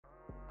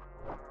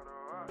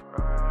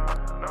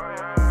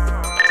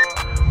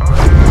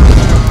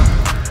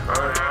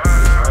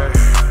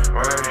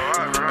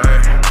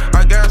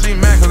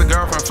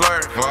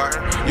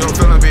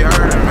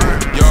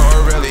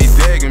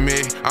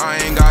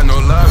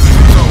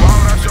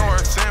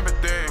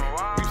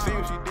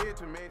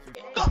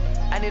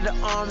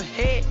arm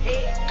head,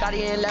 got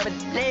it in leg,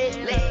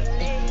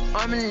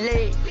 arm and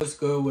leg. What's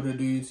good with it,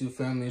 YouTube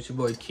family? It's your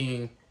boy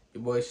King,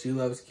 your boy She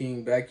Loves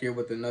King, back here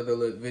with another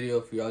lit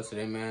video for y'all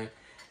today, man.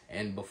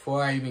 And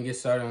before I even get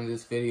started on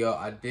this video,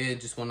 I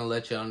did just want to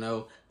let y'all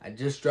know I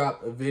just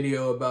dropped a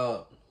video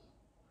about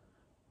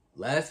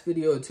last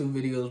video or 2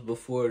 videos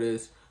before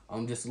this.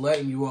 I'm just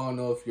letting you all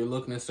know if you're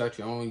looking to start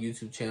your own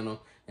YouTube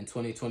channel in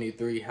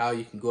 2023, how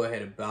you can go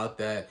ahead about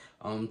that.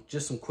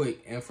 Just some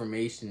quick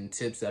information and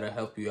tips that'll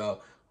help you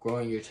out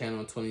growing your channel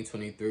in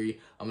 2023.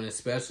 And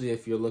especially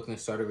if you're looking to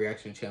start a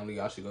reaction channel,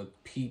 y'all should go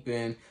peep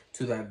in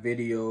to that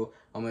video.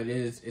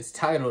 It's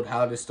titled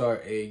How to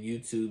Start a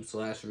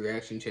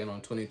YouTube/Reaction Channel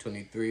in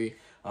 2023.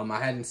 I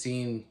hadn't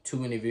seen too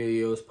many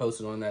videos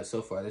posted on that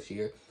so far this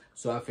year,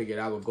 so I figured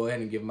I would go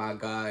ahead and give my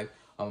guide,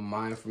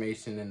 my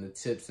information and the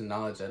tips and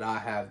knowledge that I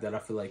have that I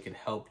feel like can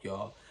help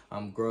y'all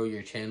grow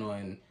your channel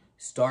and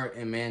start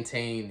and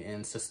maintain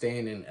and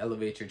sustain and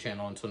elevate your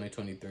channel in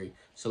 2023.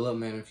 So look,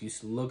 man, if you're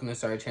looking to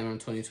start a channel in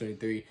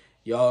 2023,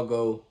 y'all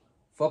go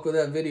fuck with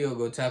that video,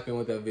 go tap in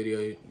with that video,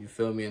 you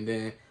feel me? And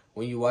then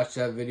when you watch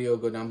that video,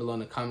 go down below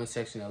in the comment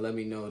section and let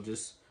me know.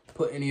 Just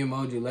put any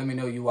emoji, let me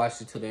know you watched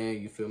it till the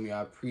end, you feel me?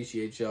 I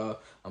appreciate y'all.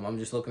 I'm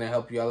just looking to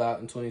help y'all out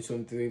in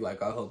 2023.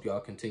 Like, I hope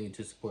y'all continue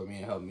to support me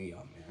and help me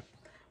out, man.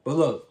 But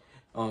look,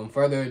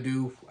 further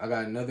ado, I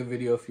got another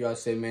video for y'all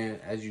today,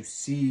 man. As you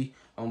see,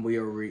 we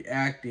are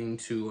reacting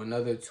to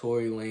another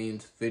Tory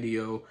Lanez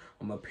video.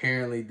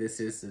 Apparently this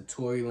is the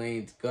Tory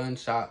Lanez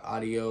gunshot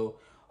audio.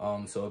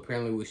 So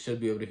apparently we should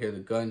be able to hear the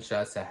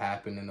gunshots that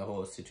happened in the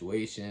whole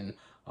situation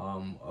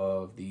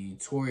of the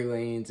Tory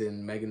Lanez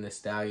and Megan Thee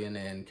Stallion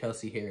and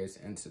Kelsey Harris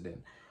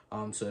incident.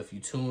 So if you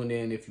tuned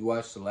in, if you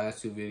watched the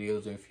last 2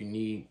 videos, or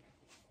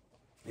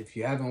if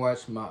you haven't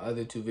watched my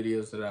other 2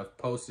 videos that I've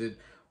posted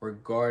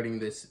regarding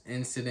this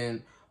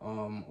incident,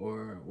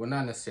 or well,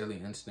 not necessarily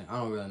incident, I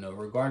don't really know,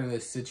 regarding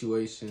this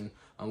situation,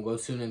 go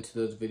tune into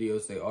those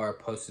videos. They are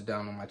posted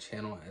down on my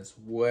channel as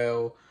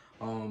well.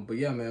 But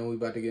yeah, man, we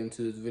about to get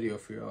into this video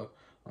for y'all,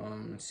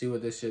 and see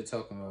what this shit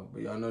talking about.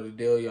 But y'all know the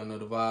deal, y'all know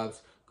the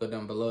vibes. Go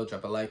down below,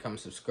 drop a like,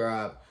 comment,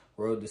 subscribe.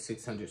 Road to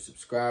 600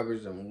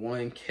 subscribers and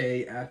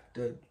 1K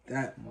after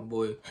that, my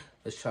boy.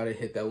 Let's try to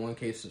hit that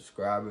 1K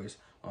subscribers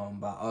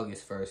by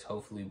August 1st,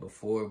 hopefully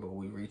before, but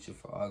we reach it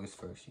for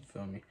August 1st, you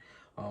feel me?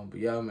 But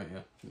yeah,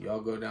 man, y'all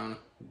go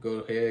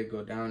ahead,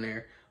 go down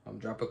there,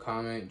 drop a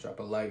comment, drop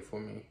a like for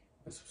me,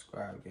 and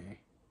subscribe, gang.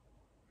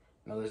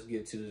 Now let's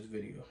get to this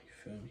video, you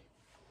feel me?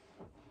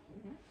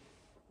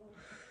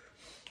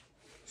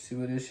 See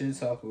what this shit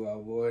talk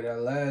about, boy.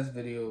 That last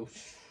video,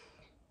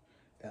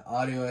 that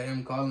audio of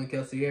him calling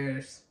Kelsey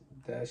Harris,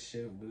 that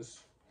shit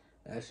was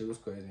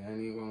crazy. I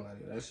ain't even gonna lie to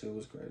you, that shit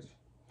was crazy.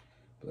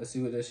 But let's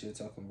see what this shit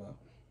talking about.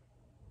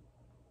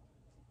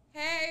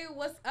 Hey,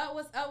 what's up,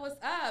 what's up,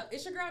 what's up?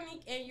 It's your girl,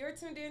 NOKE, and you're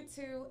tuned in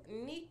to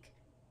NOKE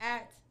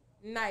at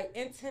Night.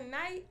 And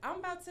tonight, I'm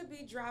about to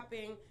be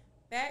dropping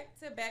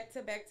back-to-back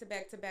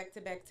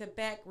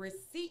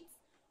receipts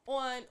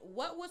on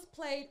what was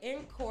played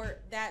in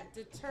court that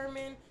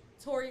determined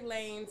Tory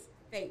Lanez'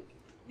 fate.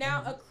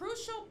 Now, a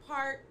crucial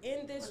part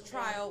in this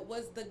trial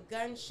was the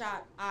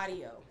gunshot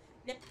audio.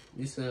 Now,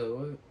 you said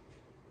what?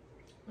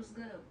 What's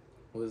good?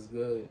 What's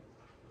good?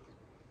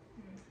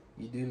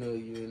 You do know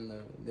you in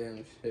the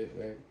damn shit,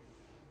 right?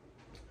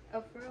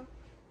 Oh, for real?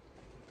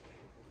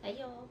 Hey,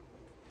 y'all.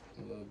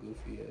 A little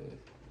goofy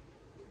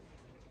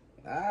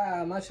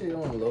ass. My shit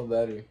on low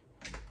battery.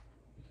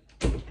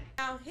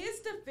 Now,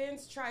 his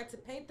defense tried to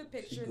paint the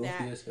picture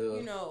that,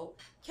 you know,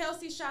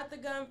 Kelsey shot the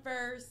gun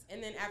first,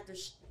 and then after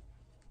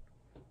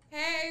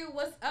Hey,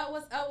 what's up,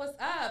 what's up, what's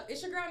up?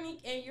 It's your girl,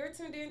 NOKE, and you're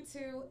tuned in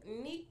to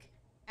NOKE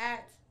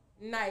at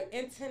Night.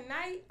 And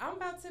tonight, I'm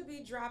about to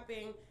be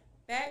dropping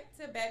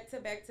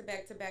back-to-back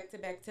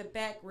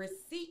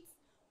receipts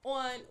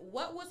on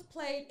what was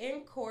played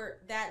in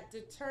court that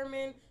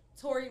determined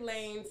Tory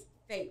Lanez'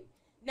 fate.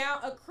 Now,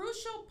 a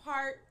crucial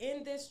part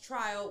in this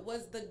trial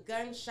was the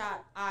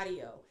gunshot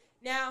audio.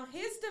 Now,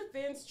 his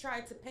defense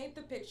tried to paint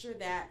the picture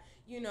that,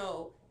 you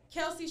know,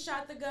 Kelsey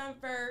shot the gun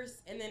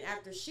first, and then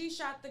after she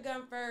shot the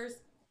gun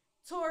first,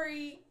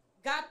 Tory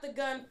got the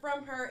gun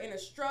from her in a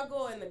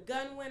struggle, and the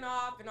gun went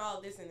off, and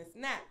all this and this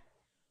and that.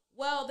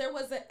 Well, there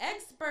was an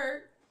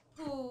expert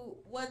who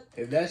was...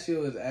 If that shit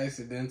was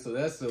accidental,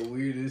 that's the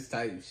weirdest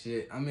type of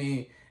shit. I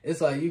mean,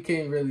 it's like you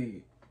can't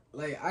really...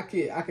 Like, I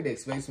could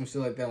expect some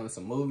shit like that on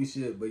some movie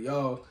shit, but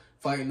y'all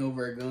fighting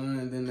over a gun,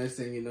 and then next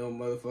thing you know,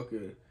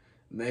 motherfucker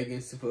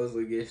Megan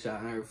supposedly get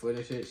shot in her foot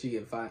and shit. She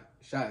get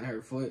shot in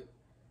her foot.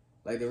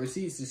 Like, the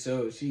receipts to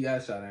show she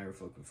got shot in her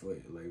fucking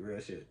foot. Like, real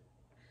shit.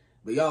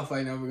 But y'all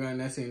fighting over a gun,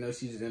 next thing you know,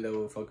 she just ended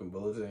up with fucking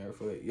bullets in her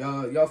foot.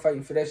 Y'all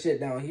fighting for that shit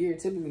down here.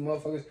 Typically,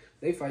 motherfuckers,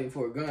 they fighting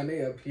for a gun.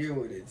 They up here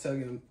with it,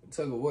 tug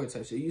of war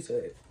type shit. You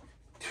said,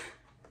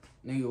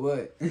 nigga,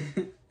 what?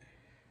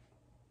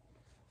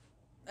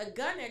 A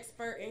gun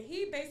expert, and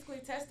he basically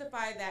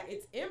testified that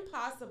it's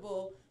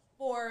impossible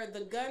for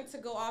the gun to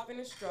go off in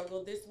a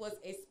struggle. This was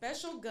a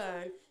special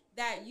gun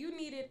that you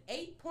needed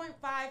 8.5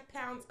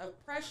 pounds of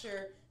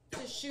pressure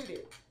to shoot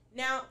it.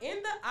 Now, in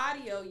the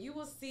audio, you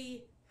will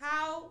see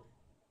how,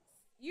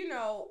 you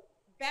know,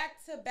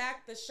 back to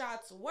back the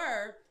shots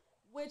were,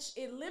 which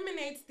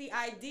eliminates the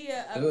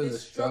idea of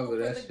this struggle for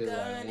the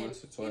gun and,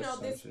 you know,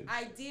 this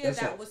idea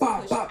that was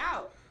pushed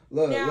out.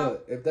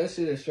 Look, if that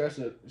shit is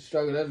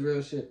struggle, that's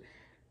real shit.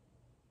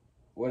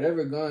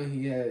 Whatever gun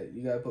he had,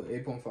 you gotta put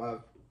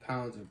 8.5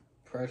 pounds of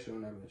pressure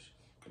on that bitch.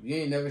 If you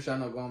ain't never shot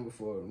no gun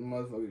before,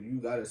 motherfucker,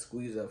 you gotta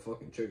squeeze that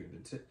fucking trigger.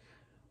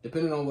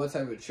 Depending on what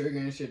type of trigger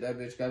and shit that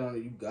bitch got on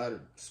it, you gotta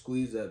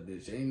squeeze that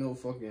bitch. Ain't no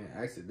fucking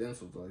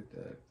accidentals like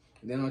that.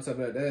 And then on top of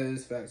that, that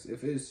is facts.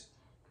 If it's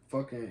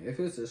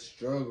a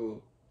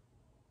struggle,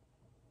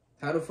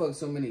 how the fuck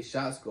so many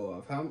shots go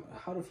off?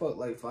 How the fuck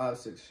like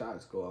 5-6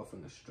 shots go off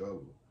in a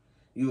struggle?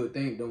 You would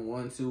think them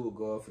 1-2 would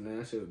go off and then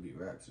that shit would be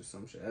wraps or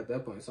some shit. At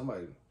that point,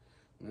 somebody,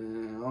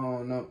 man, I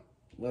don't know.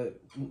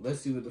 Let's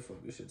see what the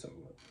fuck this shit talk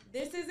about.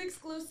 This is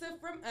exclusive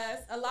from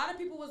us. A lot of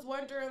people was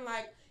wondering,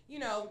 like, you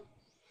know,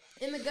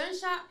 in the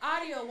gunshot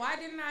audio, why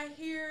didn't I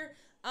hear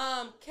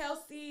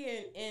Kelsey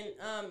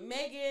and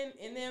Megan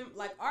and them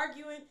like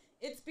arguing?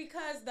 It's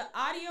because the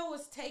audio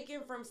was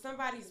taken from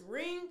somebody's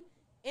ring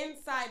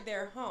inside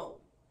their home.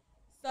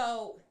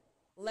 So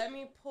let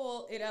me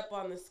pull it up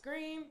on the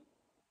screen.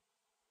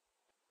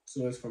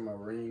 So it's from a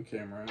ring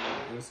camera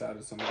inside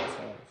of somebody's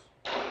house.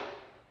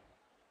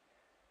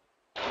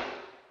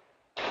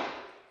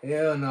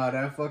 Hell no,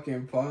 that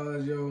fucking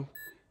pause, yo.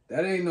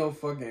 That ain't no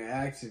fucking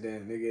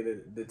accident,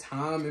 nigga. The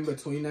time in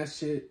between that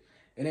shit,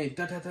 it ain't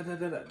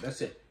da-da-da-da-da-da. That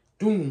shit,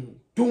 doom,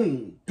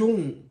 doom,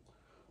 doom,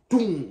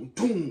 doom,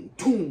 doom,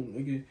 doom,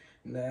 nigga.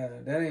 Nah,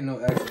 that ain't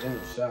no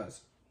accidental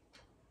shots.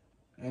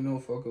 Ain't no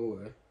fucking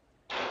way.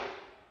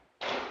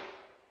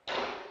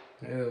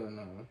 Hell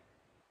no.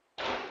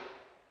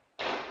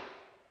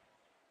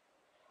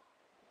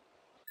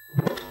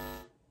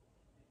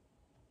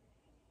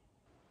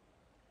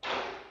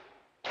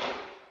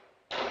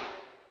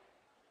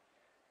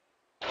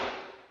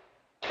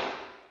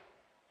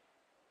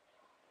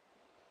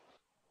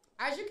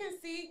 As you can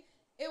see,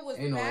 it was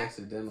Ain't no back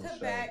accidental to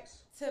back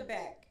shots. to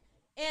back.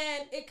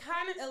 And it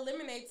kind of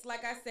eliminates,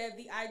 like I said,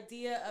 the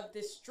idea of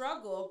this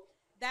struggle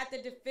that the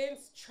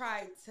defense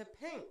tried to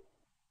paint.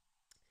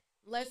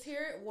 Let's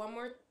hear it one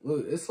more.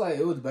 Look, it's like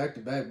it was back to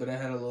back, but I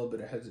had a little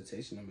bit of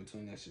hesitation in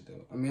between that shit,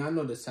 though. I mean, I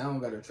know the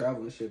sound got to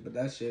travel and shit, but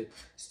that shit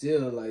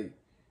still, like,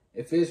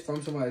 if it's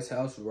from somebody's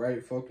house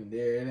right fucking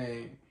there, it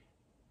ain't.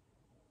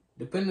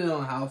 Depending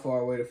on how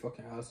far away the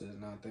fucking house is,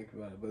 now think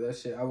about it. But that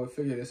shit, I would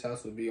figure this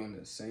house would be on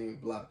the same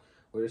block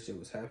where this shit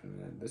was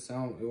happening at. The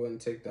sound, it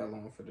wouldn't take that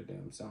long for the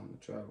damn sound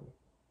to travel.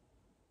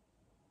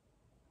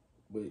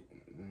 But,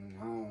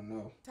 I don't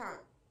know. Time.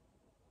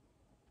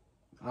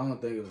 I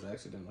don't think it was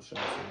accidental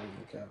shots. I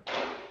don't cap.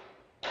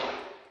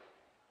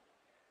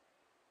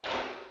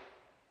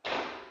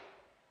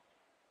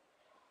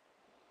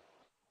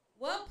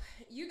 Well,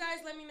 you guys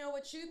let me know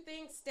what you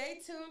think.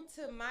 Stay tuned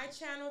to my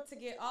channel to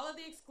get all of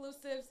the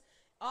exclusives,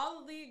 all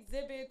of the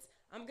exhibits.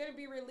 I'm going to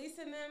be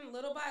releasing them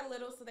little by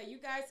little so that you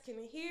guys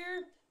can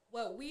hear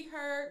what we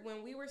heard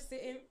when we were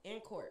sitting in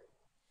court.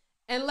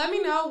 And let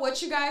me know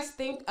what you guys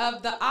think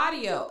of the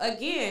audio.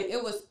 Again,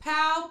 it was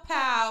pow,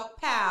 pow,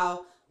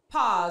 pow,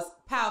 pause,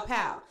 pow,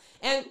 pow.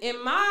 And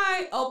in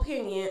my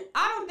opinion,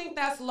 I don't think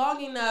that's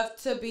long enough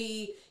to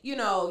be, you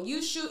know,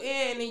 you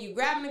shooting and you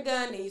grabbing a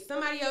gun and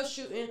somebody else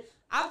shooting.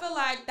 I feel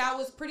like that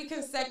was pretty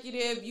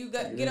consecutive. You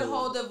get a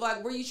hold of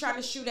like where you trying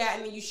to shoot at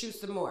and then you shoot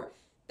some more.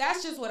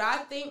 That's just what I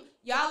think.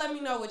 Y'all let me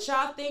know what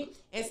y'all think.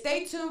 And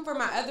stay tuned for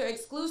my other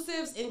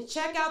exclusives and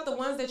check out the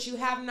ones that you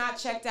have not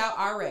checked out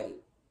already.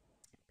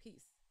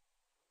 Peace.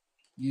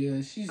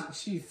 Yeah, she facts.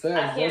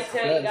 I can't That's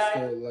tell facts, you guys.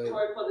 though. Like,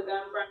 Tory pulled the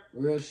gun from.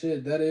 real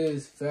shit, that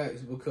is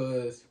facts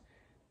because,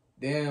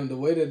 damn, the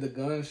way that the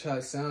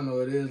gunshot sound,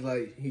 though, it is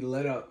like he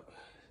let out,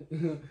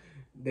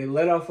 they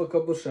let off a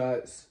couple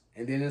shots,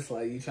 and then it's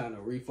like you trying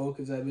to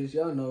refocus that bitch.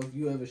 Y'all know if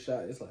you ever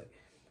shot, it's like,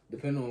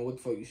 depending on what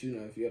the fuck you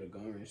shooting at, if you had a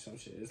gun range or some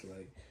shit, it's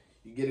like,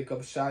 you get a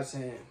couple shots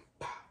in,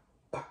 pop,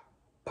 pop,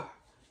 pop,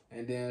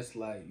 and then it's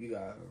like, you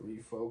gotta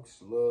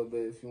refocus a little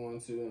bit if you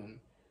want to, and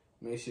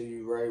make sure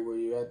you right where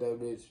you at that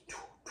bitch.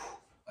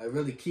 Like,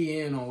 really key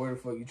in on where the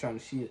fuck you trying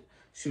to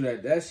shoot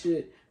at. That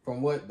shit,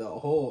 from what the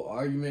whole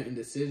argument and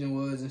decision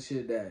was and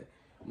shit, that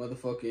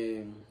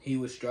motherfucking, he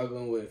was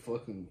struggling with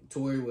fucking,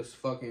 Tory was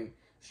fucking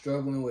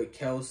struggling with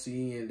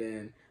Kelsey, and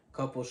then a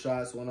couple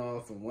shots went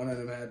off, and one of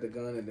them had the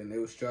gun, and then they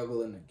were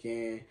struggling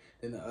again.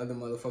 Then the other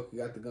motherfucker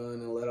got the gun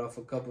and let off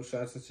a couple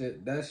shots and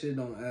shit. That shit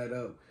don't add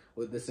up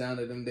with the sound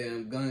of them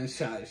damn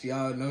gunshots.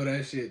 Y'all know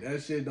that shit.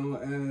 That shit don't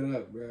add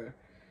up, bruh.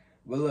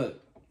 But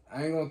look,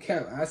 I ain't gonna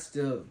cap. I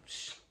still...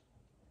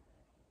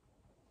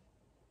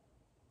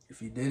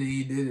 If you did it,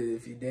 you did it.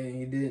 If you didn't,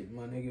 you didn't,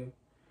 my nigga.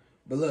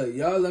 But look,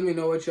 y'all let me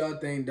know what y'all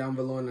think down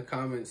below in the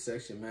comments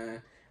section,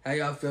 man. How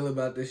y'all feel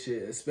about this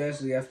shit?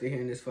 Especially after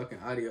hearing this fucking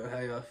audio. How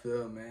y'all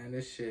feel, man?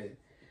 This shit.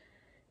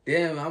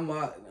 Damn,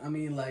 I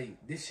mean,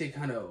 like, this shit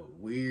kind of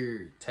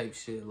weird type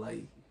shit.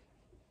 Like,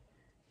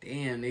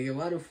 damn, nigga,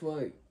 why the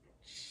fuck?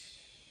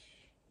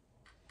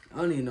 I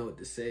don't even know what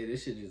to say.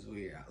 This shit is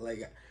weird.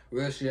 Like,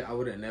 real shit, I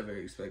would have never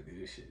expected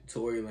this shit.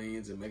 Tory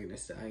Lanez and Megan Thee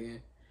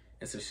Stallion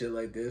and some shit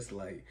like this.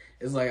 Like,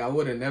 it's like I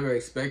would have never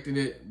expected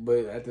it,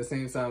 but at the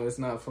same time, it's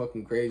not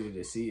fucking crazy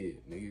to see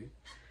it, nigga.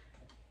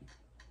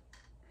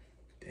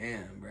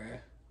 Damn, bruh.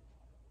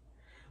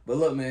 But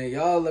look, man,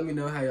 y'all let me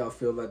know how y'all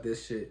feel about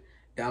this shit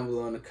down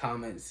below in the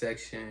comment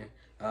section.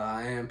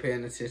 I am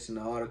paying attention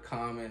to all the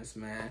comments,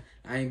 man.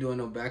 I ain't doing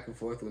no back and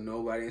forth with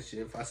nobody and shit.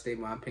 If I state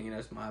my opinion,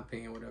 that's my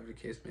opinion, whatever the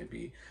case may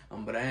be.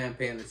 But I am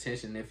paying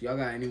attention. If y'all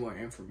got any more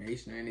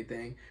information or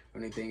anything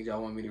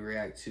y'all want me to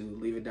react to,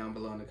 leave it down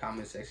below in the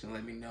comment section.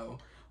 Let me know.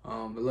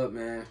 But look,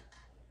 man,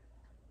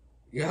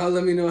 y'all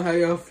let me know how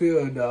y'all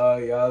feel,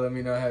 dog. Y'all let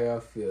me know how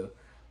y'all feel.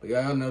 But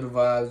y'all know the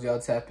vibes.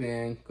 Y'all tap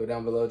in. Go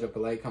down below, drop a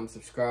like, comment,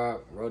 subscribe.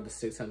 Road to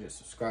 600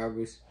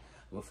 subscribers.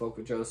 We'll fuck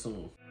with y'all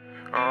soon.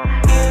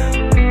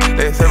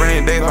 They say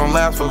rainy days don't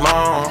last for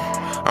long.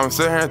 I'm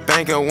sitting here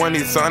thinking when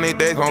these sunny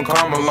days gon'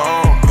 come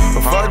along.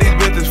 But fuck these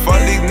bitches, fuck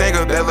these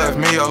niggas, they left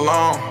me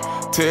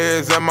alone.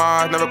 Tears in my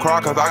eyes, never cry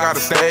cause I gotta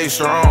stay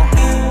strong.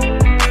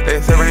 They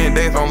say rainy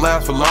days don't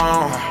last for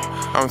long.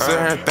 I'm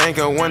sitting here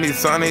thinking when these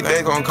sunny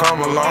days gon'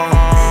 come along.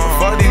 But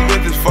fuck these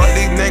bitches, fuck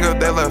these niggas,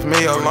 they left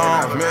me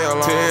alone.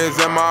 Tears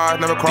in my eyes,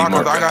 never cry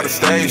cause I gotta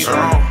stay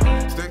strong.